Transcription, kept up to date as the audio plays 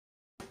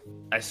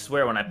I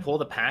swear, when I pull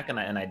the pack and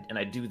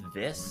I do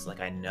this, like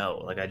I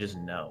know, like I just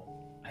know.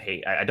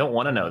 I don't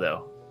want to know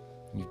though.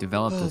 You've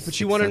developed this. But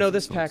you want to know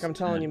this pack? I'm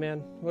telling you, man.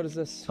 What is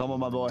this? Come on,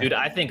 my boy. Dude,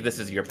 I think this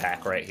is your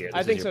pack right here.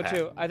 I think so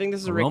too. I think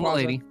this is a Rayquaza.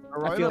 lady.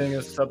 I feel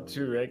a sub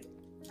 2, right?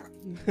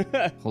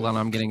 Hold on,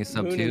 I'm getting a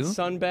sub Moon 2. and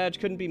Sun Badge,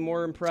 couldn't be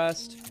more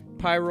impressed.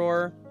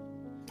 Pyroar.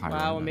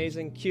 Wow,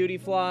 amazing. Cutie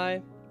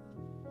Fly.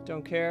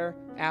 Don't care.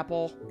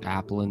 Apple.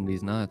 Apple in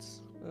these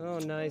nuts. Oh,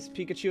 nice.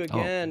 Pikachu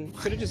again.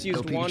 Could have just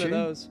used Go one of Pikachu.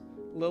 those.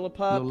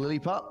 Lillipup. Little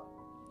Lillipup.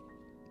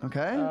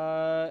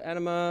 Okay.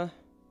 Enema.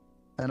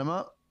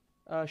 Enema.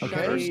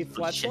 Shiny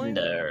Fletchling.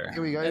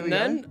 Here we go. And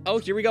then, oh,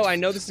 here we go. I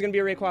know this is gonna be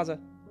a Rayquaza.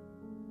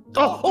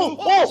 Oh!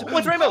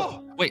 What's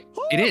Rainbow? Wait,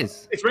 it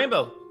is. It's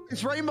Rainbow.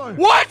 It's Rainbow.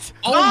 What?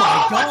 Oh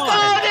my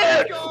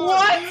God! God.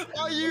 What?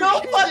 Are you No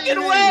kidding fucking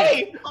me?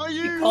 way! Are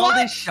you? Called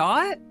his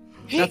shot?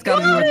 That's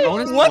gotta be a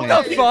bonus What point.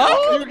 the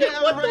fuck? You get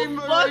a What the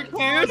Rainbow fuck, dude?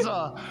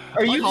 Rayquaza.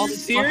 Are you called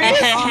serious?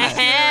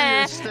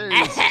 I'm serious, dude.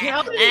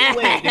 How did you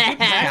wait? Did you pack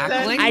that?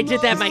 Cackling? I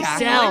did that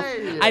myself.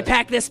 way. I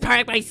packed this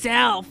pack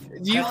myself.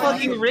 You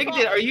fucking rigged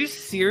it. Are you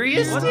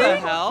serious? What dude? the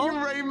hell?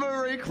 Rainbow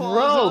Rayquaza.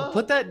 Bro,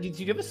 put that. Did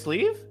you give a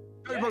sleeve?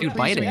 Dude,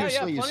 bite it. Yeah,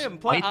 plenty of them.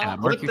 Bite that.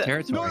 Mark your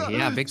territory. No, no,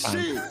 Yeah, big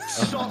time.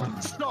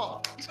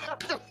 Stop.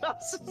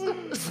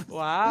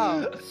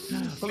 Wow.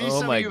 Please Oh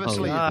tell my me you have a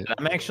sleeve. God.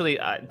 I'm actually.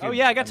 Dude, Oh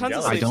yeah, I got tons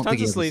of jealous. sleeves. don't think Tons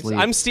he of has a sleeves.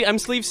 sleeve. I'm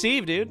Sleeve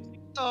Steve, dude.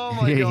 Oh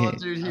my god,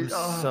 dude. I'm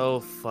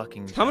so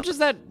fucking. How much is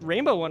that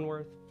rainbow one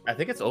worth? I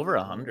think it's over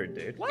 100,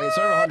 dude. What? It's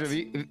over 100.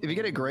 If you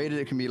get it graded,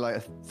 it can be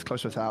like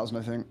close to 1,000,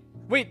 I think.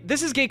 Wait,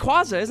 this is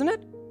Gayquaza, isn't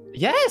it?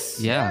 Yes.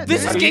 Yeah.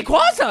 This is dude.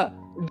 Gayquaza.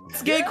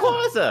 It's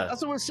Gayquaza.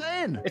 That's what we're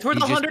saying. It's worth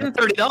You just-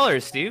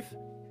 $130, Steve.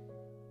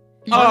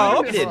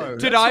 Oh, Graded.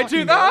 did I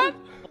do that?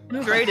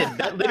 Graded.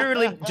 That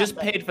literally just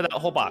paid for that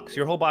whole box.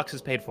 Your whole box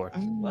is paid for.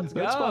 Let's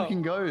Let's go.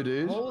 fucking go,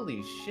 dude.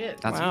 Holy shit.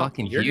 That's Wow.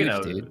 fucking You're huge,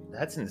 gonna, dude.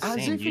 That's insane.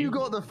 As if you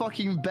got the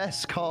fucking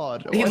best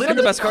card. He That's not literally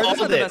the best card. That's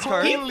not called the it. best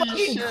card. He Holy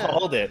fucking shit.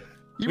 called it.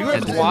 You You were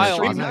went at the wild.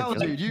 stream now,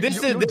 dude. This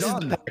is you're the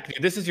done. pack,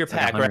 dude. This is your like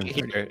pack right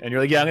 130. here, and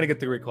you're like, yeah, I'm gonna get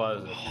the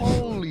Rayquaza.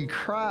 Holy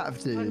crap,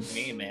 dude. That's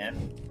me, man.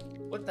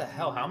 What the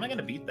hell? How am I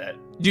gonna beat that,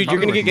 Dude,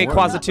 you're gonna get More than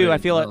Gayquaza that, too. but I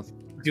feel it.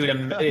 dude?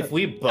 If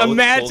we both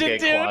Imagine, pull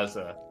dude.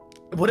 Rayquaza,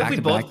 what if we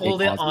both Back-to-back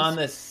pulled it Rayquazas. on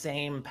the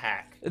same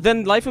pack?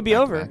 Then life would be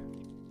over.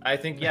 I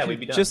think yeah, we'd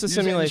be done. Just a You just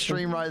end the simulation.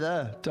 stream right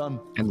there. Done.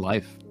 And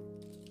life.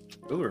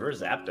 Ooh,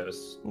 reverse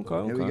Zapdos.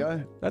 Okay, Here we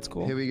go. That's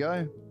cool. Here we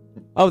go.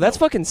 Oh, that's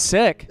fucking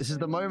sick. This is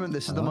the moment.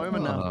 This is the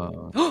moment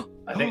now.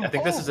 I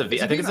think this is a V.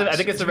 It's a I think VMAX. it's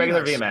It's a a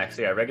regular VMAX. VMAX.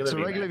 Yeah, regular It's a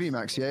VMAX. regular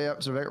VMAX. Yeah,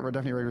 it's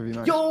definitely a regular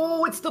VMAX.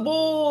 Yo, it's the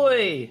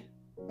boy.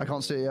 I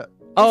can't see it yet.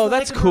 Oh,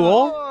 that's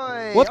cool.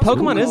 Boy, What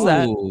Pokemon is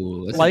that?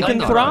 Ooh, it's a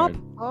Lycanthrop?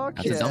 Gundam. Fuck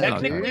That's a yeah, Dumb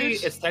Dog. dude.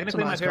 It's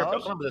technically my nice favorite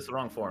card. Pokemon, but it's the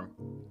wrong form.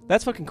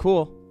 That's fucking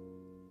cool.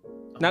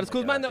 Not as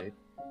cool as mine though.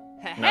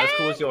 Not as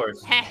cool as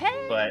yours,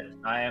 but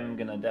I am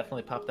gonna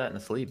definitely pop that in the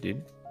sleeve,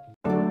 dude.